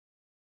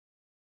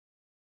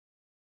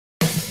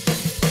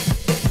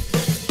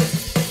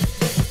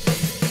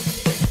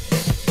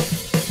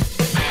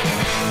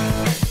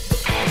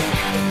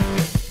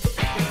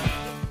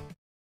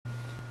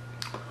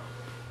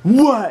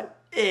What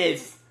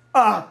is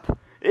up,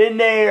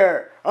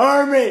 Inator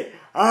Army?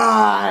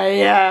 I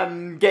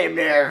am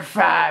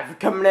Inator5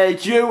 coming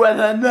at you with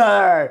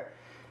another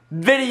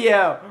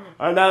video,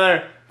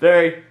 another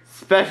very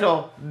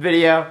special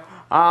video.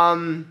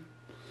 Last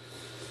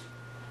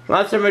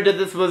time I did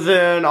this was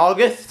in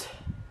August,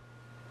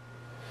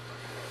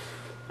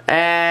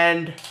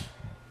 and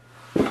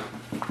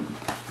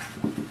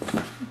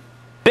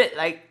bit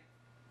late,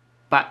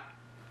 but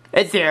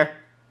it's here.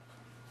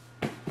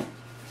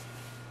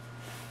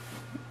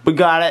 We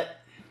got it.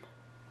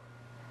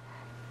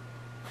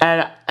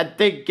 And I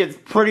think it's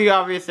pretty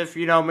obvious if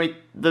you know me,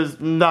 there's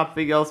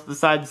nothing else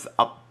besides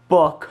a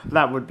book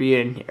that would be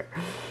in here.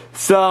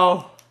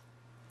 So,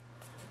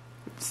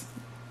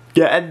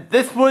 yeah, and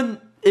this one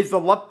is a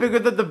lot bigger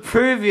than the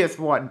previous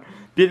one.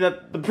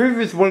 The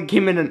previous one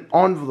came in an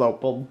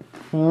envelope. I'll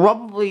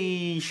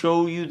probably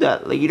show you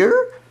that later.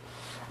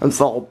 And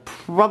so I'll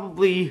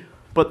probably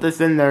put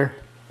this in there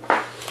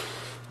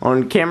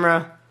on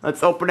camera.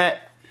 Let's open it.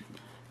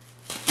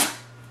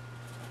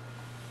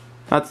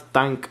 That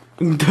stunk.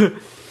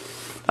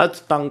 That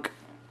stunk.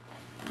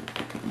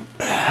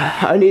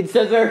 I need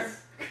scissors,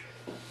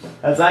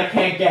 as I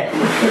can't get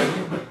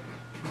it.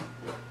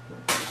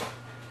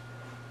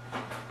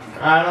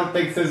 I don't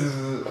think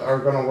scissors are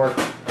gonna work.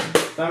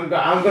 So I'm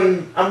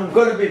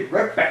gonna be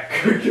right back.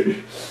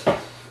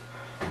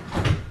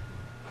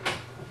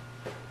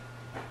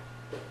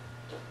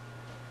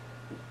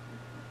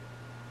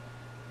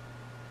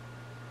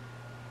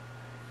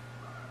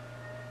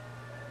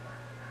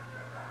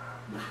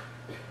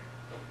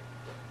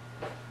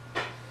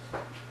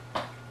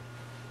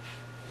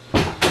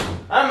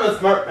 I'm a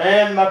smart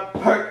man. My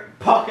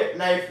pocket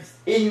knife is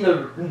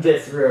in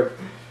this room.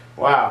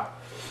 Wow.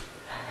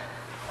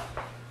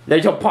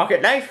 There's your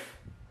pocket knife.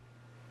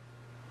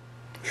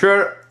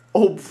 Sure,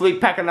 hopefully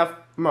pack enough,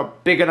 a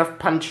big enough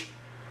punch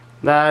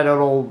that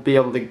it'll be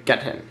able to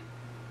get him.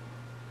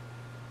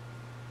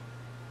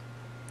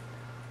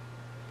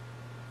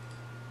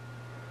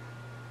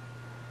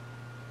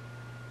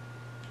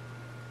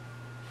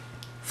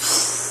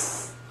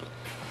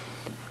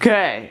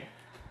 Okay.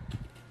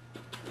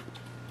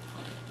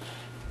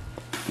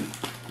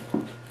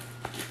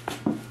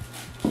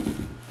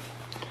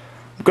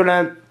 I'm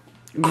gonna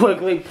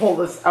quickly pull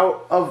this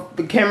out of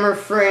the camera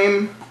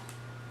frame.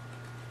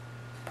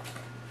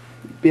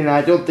 And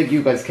I don't think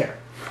you guys care.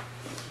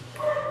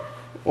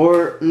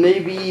 Or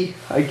maybe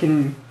I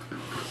can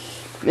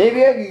get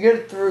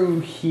it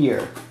through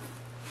here.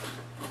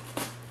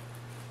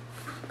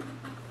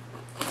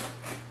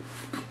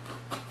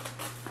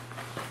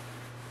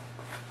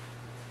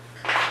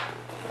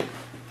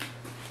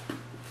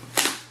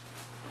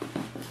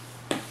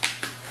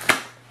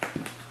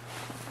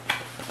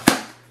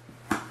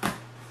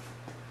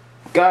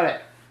 Got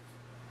it.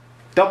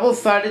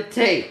 Double-sided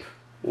tape.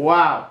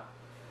 Wow.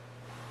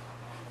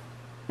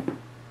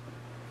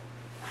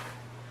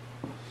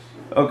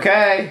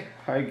 Okay,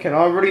 I can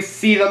already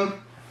see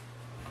them.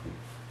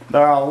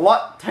 They're a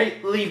lot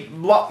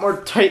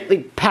more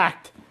tightly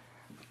packed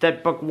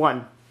than book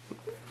one.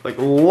 Like,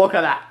 look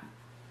at that.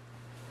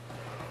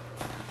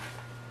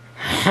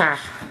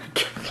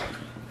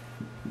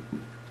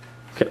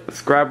 Okay,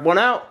 let's grab one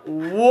out.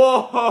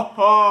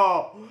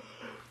 Whoa!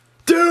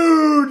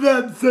 Dude,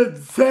 that's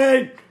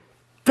insane!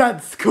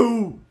 That's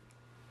cool!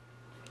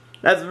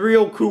 That's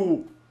real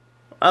cool.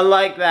 I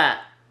like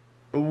that.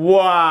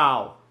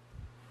 Wow.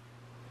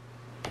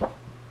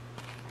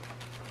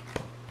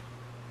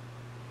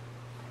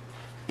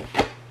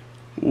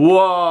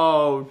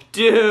 Whoa,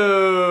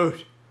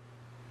 dude!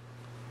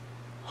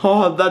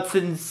 Oh, that's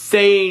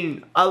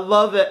insane. I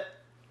love it.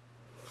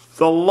 It's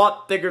a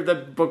lot bigger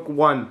than book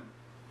one.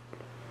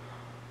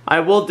 I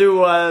will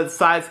do a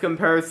size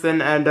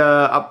comparison and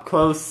up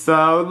close,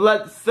 so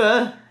let's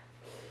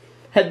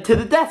head to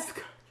the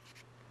desk.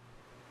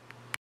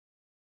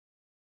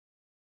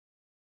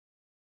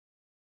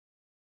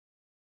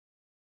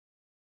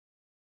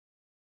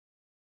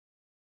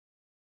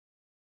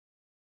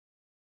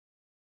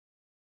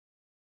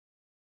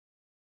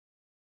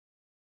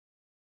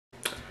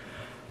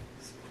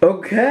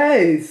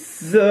 Okay,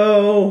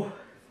 so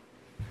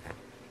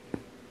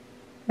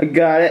I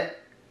got it.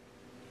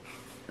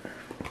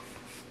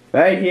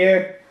 Right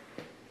here,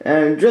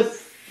 and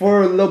just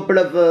for a little bit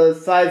of a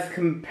size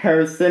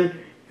comparison,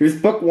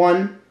 here's book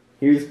one,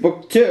 here's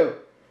book two.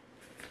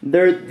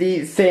 They're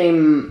the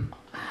same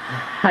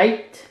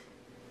height,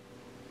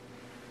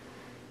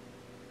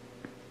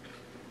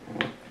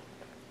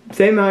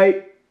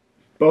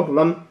 both of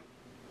them.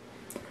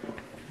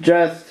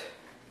 Just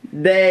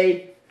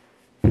they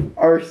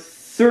are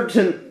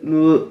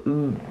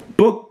certain.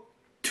 Book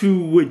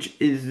two, which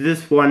is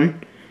this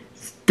one,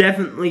 is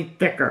definitely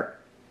thicker.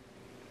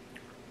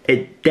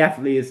 It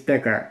definitely is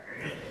thicker.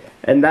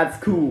 And that's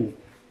cool.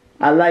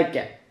 I like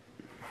it.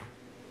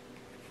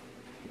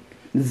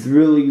 It's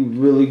really,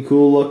 really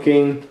cool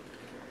looking.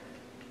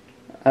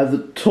 Has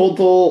a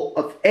total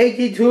of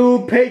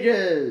 82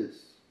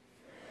 pages.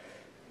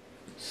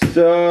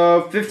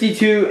 So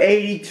 52,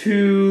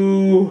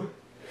 82,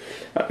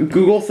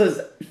 Google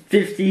says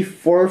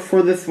 54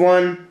 for this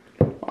one.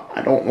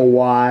 I don't know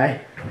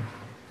why.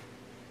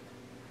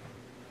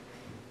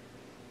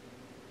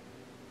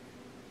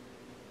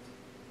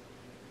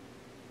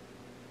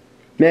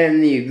 Man,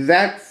 in the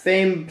exact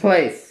same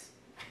place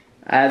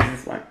as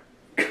this one.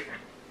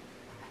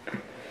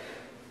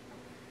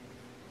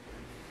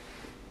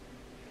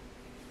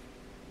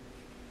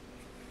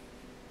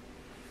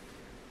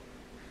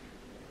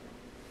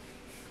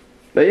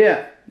 But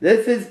yeah,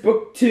 this is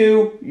book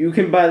 2. You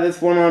can buy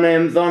this one on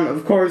Amazon.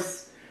 Of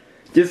course,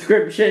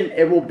 description,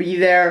 it will be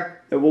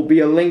there. There will be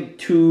a link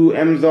to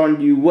Amazon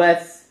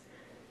US.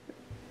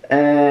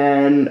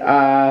 And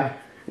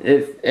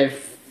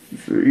if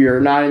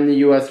you're not in the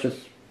US, just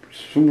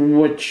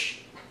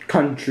switch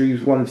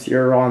countries once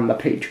you're on the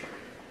page.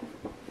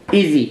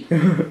 Easy.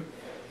 But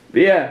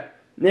yeah,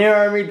 Inator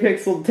Army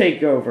Pixel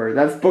Takeover.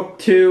 That's book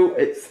 2.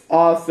 It's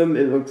awesome.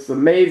 It looks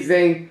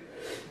amazing.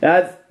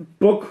 That's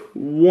book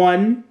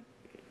 1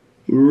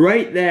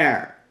 right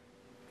there.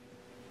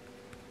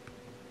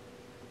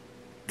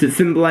 To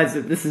symbolize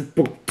that this is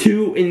book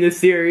 2 in the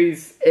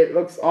series. It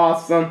looks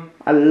awesome.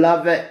 I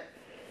love it.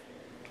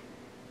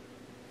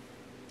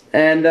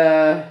 And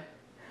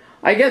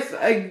I guess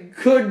I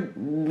could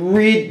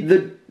read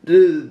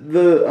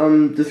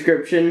the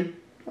description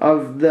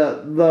of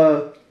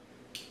the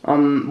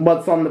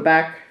what's on the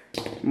back,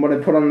 what I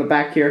put on the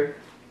back here.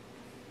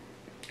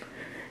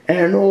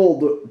 An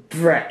old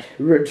threat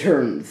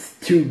returns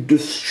to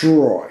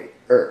destroy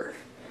Earth,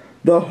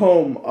 the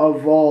home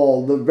of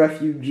all the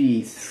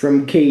refugees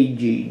from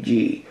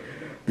KGG.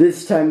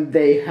 This time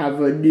they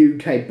have a new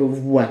type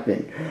of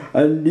weapon.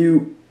 A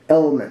new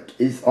element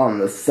is on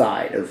the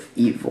side of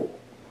evil,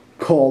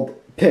 called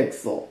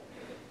Pixel.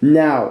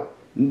 Now,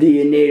 the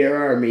Inator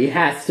Army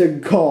has to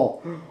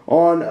call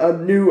on a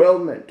new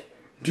element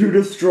to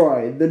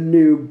destroy the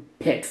new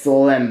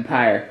Pixel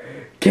Empire.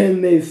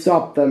 Can they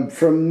stop them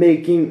from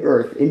making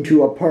Earth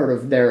into a part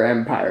of their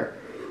empire?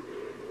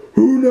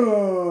 Who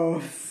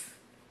knows?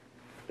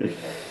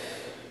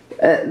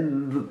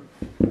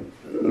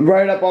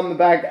 Right up on the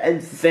back,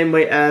 it's the same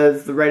way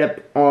as the write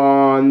up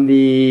on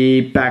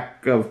the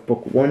back of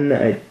book 1,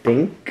 I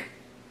think.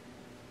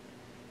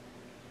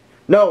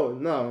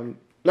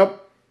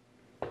 Nope.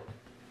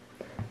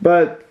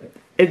 But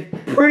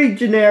it's pretty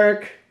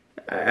generic.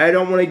 I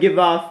don't want to give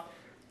off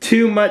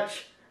too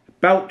much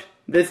about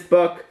this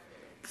book.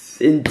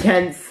 It's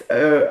intense,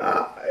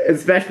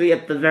 especially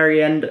at the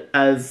very end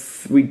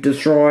as we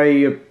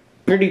destroy a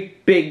pretty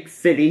big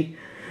city.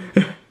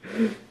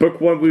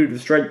 Book 1, we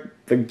destroyed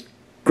the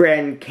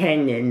Grand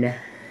Canyon.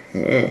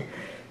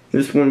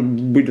 This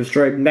one, we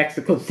destroyed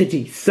Mexico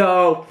City.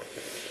 So,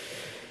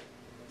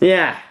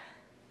 yeah.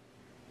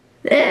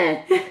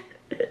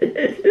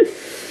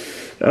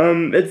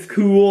 It's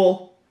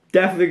cool.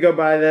 Definitely go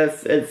buy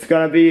this. It's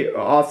gonna be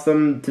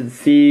awesome to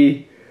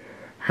see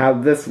how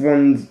this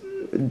one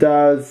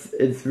does.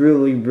 It's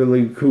really,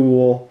 really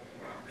cool.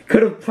 I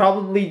could have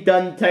probably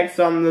done text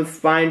on the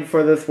spine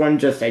for this one,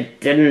 just I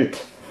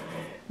didn't.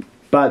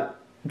 But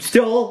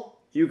still,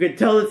 you could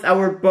tell it's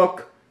our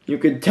book. You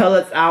could tell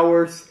it's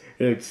ours.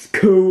 It's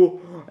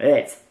cool.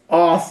 It's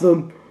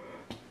awesome.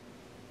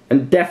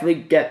 And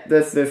definitely get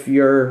this if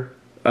you're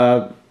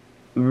a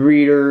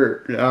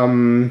reader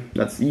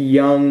that's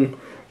young,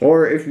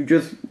 or if you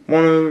just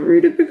want to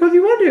read it because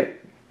you want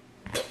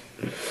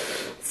to.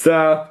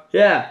 So,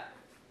 yeah.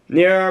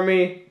 Inator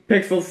Army,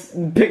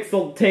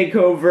 Pixel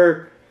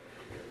Takeover,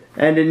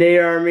 and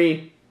Inator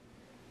Army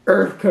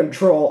Earth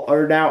Control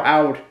are now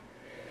out.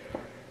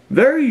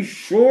 Very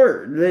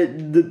short. They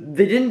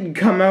didn't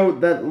come out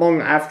that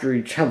long after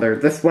each other.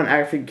 This one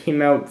actually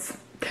came out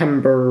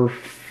September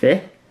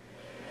 5th.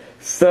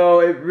 So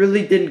it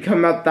really didn't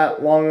come out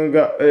that long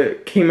ago.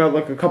 It came out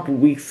like a couple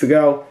weeks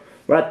ago.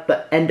 We're at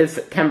the end of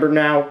September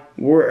now.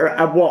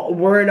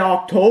 We're in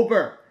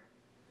October.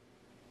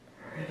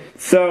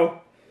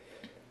 So,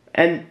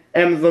 and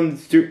Amazon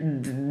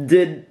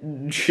did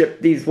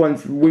ship these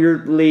ones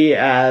weirdly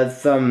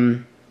as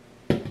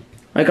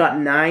I got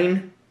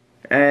 9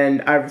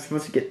 and I was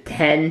supposed to get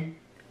 10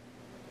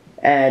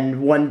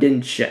 and 1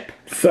 didn't ship.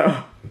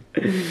 So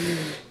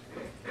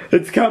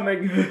it's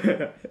coming.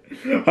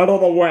 I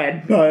don't know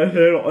when, but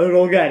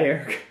it'll get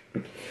here.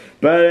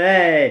 But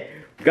hey,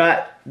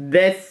 got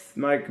this.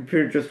 My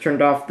computer just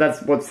turned off.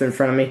 That's what's in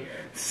front of me.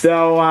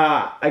 So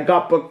I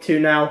got book 2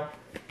 now.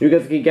 You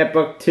guys can get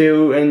book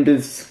 2 in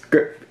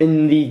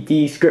the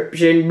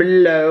description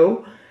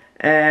below.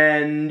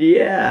 And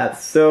yeah,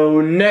 so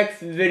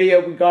next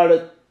video we got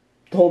a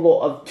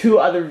total of 2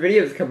 other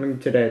videos coming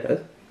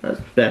today. That's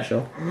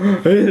special.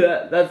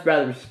 That's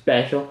rather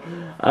special.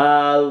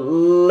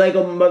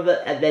 Lego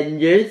Mother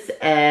Avengers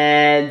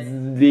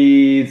and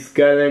the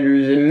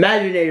Skylanders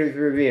Imaginators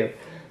review.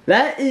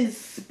 That is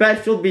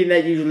special, being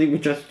that usually we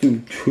just do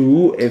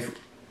 2,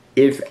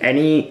 if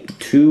any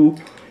 2.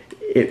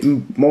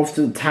 Most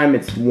of the time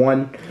it's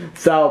 1.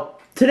 So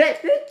today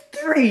it's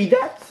 3.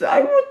 I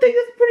would think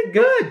that's pretty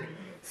good.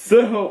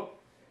 So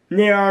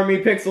Inator Army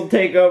Pixel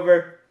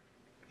Takeover.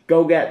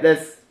 Go get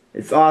this.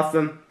 It's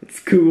awesome. It's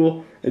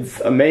cool. It's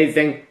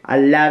amazing. I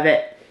love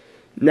it.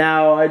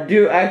 Now, I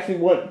do actually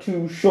want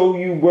to show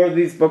you where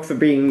these books are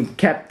being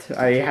kept.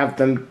 I have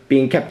them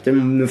being kept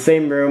in the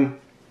same room,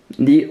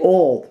 the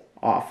old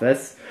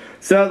office.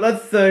 So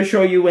let's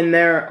show you in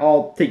there.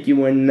 I'll take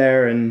you in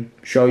there and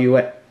show you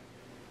it.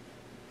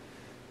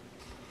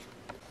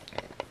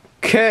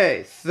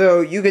 Okay,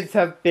 so you guys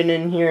have been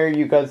in here.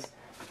 You guys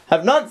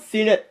have not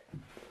seen it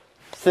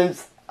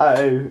since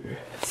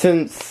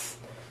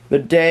the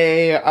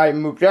day I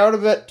moved out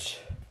of it.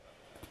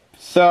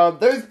 So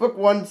there's book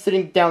 1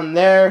 sitting down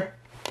there,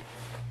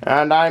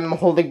 and I'm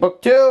holding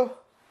book 2.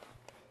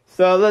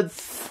 So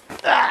let's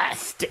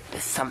stick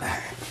this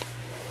somewhere.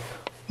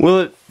 Will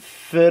it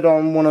fit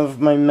on one of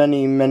my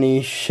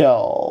many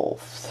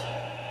shelves?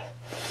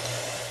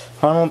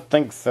 I don't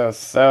think so,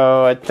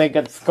 so I think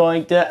it's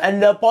going to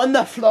end up on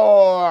the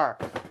floor.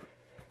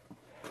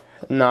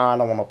 No, I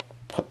don't want to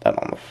put that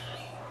on the floor.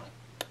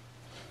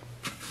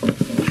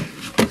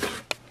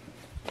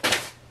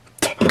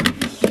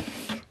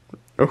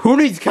 Who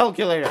needs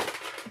calculator?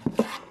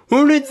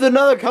 Who needs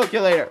another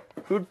calculator?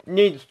 Who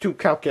needs 2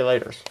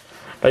 calculators?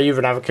 I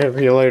even have a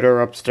calculator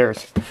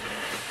upstairs.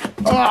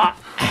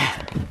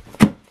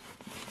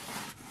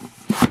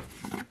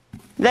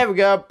 There we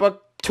go,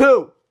 book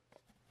 2.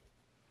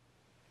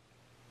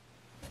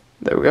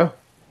 There we go.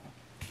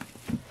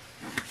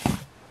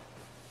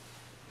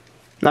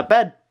 Not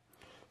bad.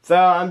 So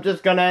I'm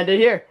just gonna end it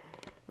here.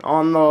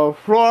 On the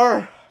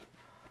floor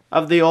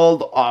of the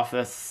old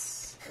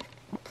office.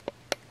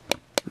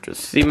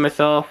 Just see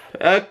myself.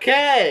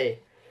 Okay.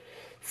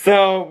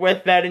 So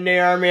with that,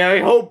 Inator Army, I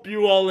hope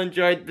you all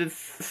enjoyed this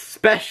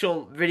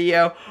special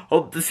video.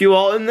 Hope to see you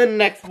all in the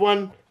next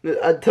one.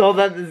 Until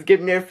then, this is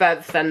giving you a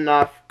fat send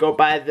off. Go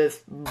buy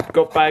this.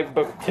 Go buy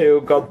book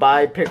 2. Go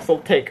buy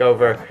Pixel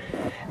Takeover.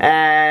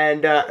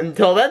 And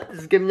until then,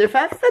 this is giving you a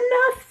fat send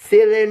off. See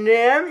you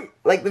later.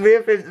 Like the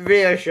video, favorite the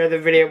video, share the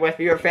video with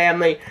your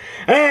family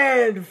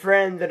and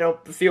friends. And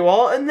hope to see you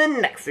all in the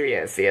next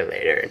video. See you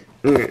later.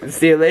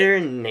 See you later,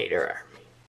 Inator.